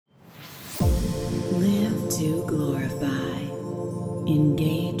To glorify,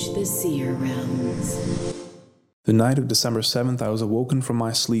 engage the seer realms. The night of December 7th, I was awoken from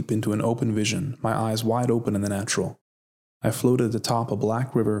my sleep into an open vision, my eyes wide open in the natural. I floated atop a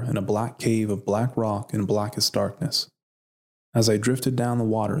black river in a black cave of black rock in blackest darkness. As I drifted down the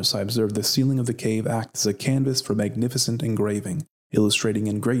waters, I observed the ceiling of the cave act as a canvas for magnificent engraving, illustrating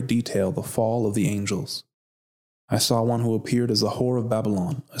in great detail the fall of the angels. I saw one who appeared as the whore of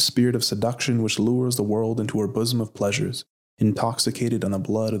Babylon, a spirit of seduction which lures the world into her bosom of pleasures, intoxicated on the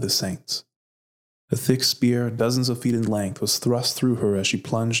blood of the saints. A thick spear, dozens of feet in length, was thrust through her as she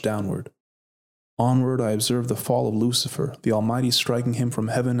plunged downward. Onward, I observed the fall of Lucifer, the Almighty striking him from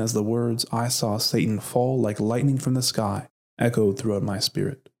heaven as the words, "I saw Satan fall like lightning from the sky," echoed throughout my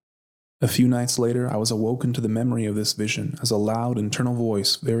spirit. A few nights later, I was awoken to the memory of this vision as a loud internal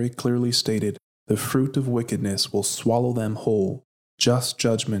voice very clearly stated, "The fruit of wickedness will swallow them whole. Just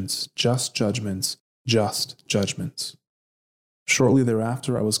judgments, just judgments, just judgments." Shortly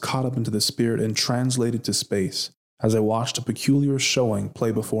thereafter, I was caught up into the spirit and translated to space as I watched a peculiar showing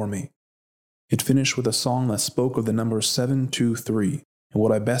play before me. It finished with a song that spoke of the number 723 and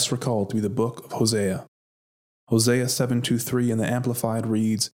what I best recall to be the book of Hosea. Hosea 7:23 in the Amplified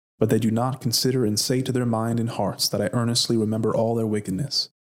reads, "But they do not consider and say to their mind and hearts that I earnestly remember all their wickedness.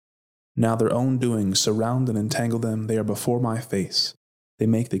 Now their own doings surround and entangle them, they are before my face. They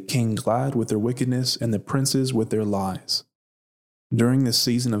make the king glad with their wickedness and the princes with their lies." During this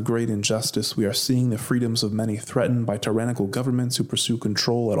season of great injustice, we are seeing the freedoms of many threatened by tyrannical governments who pursue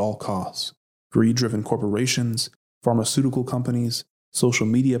control at all costs. Greed-driven corporations, pharmaceutical companies, social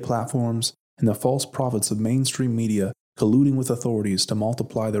media platforms, and the false prophets of mainstream media colluding with authorities to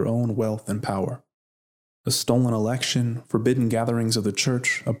multiply their own wealth and power. A stolen election, forbidden gatherings of the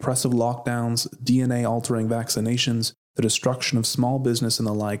church, oppressive lockdowns, DNA-altering vaccinations, the destruction of small business and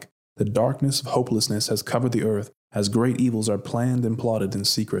the like, the darkness of hopelessness has covered the earth as great evils are planned and plotted in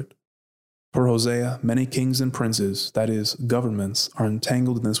secret. Per Hosea, many kings and princes, that is, governments, are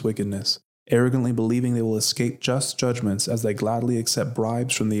entangled in this wickedness, arrogantly believing they will escape just judgments as they gladly accept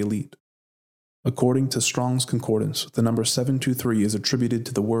bribes from the elite. According to Strong's Concordance, the number 723 is attributed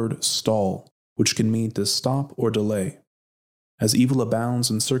to the word stall, which can mean to stop or delay. As evil abounds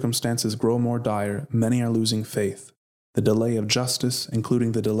and circumstances grow more dire, many are losing faith. The delay of justice,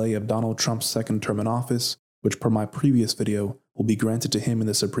 including the delay of Donald Trump's second term in office, which per my previous video will be granted to him in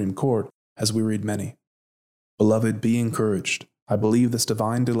the Supreme Court, has wearied many. Beloved, be encouraged. I believe this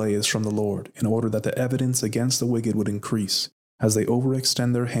divine delay is from the Lord, in order that the evidence against the wicked would increase, as they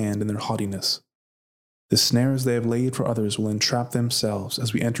overextend their hand in their haughtiness. The snares they have laid for others will entrap themselves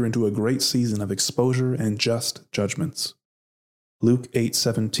as we enter into a great season of exposure and just judgments. Luke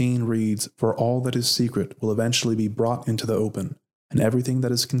 8:17 reads, "For all that is secret will eventually be brought into the open, and everything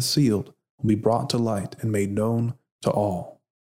that is concealed will be brought to light and made known to all."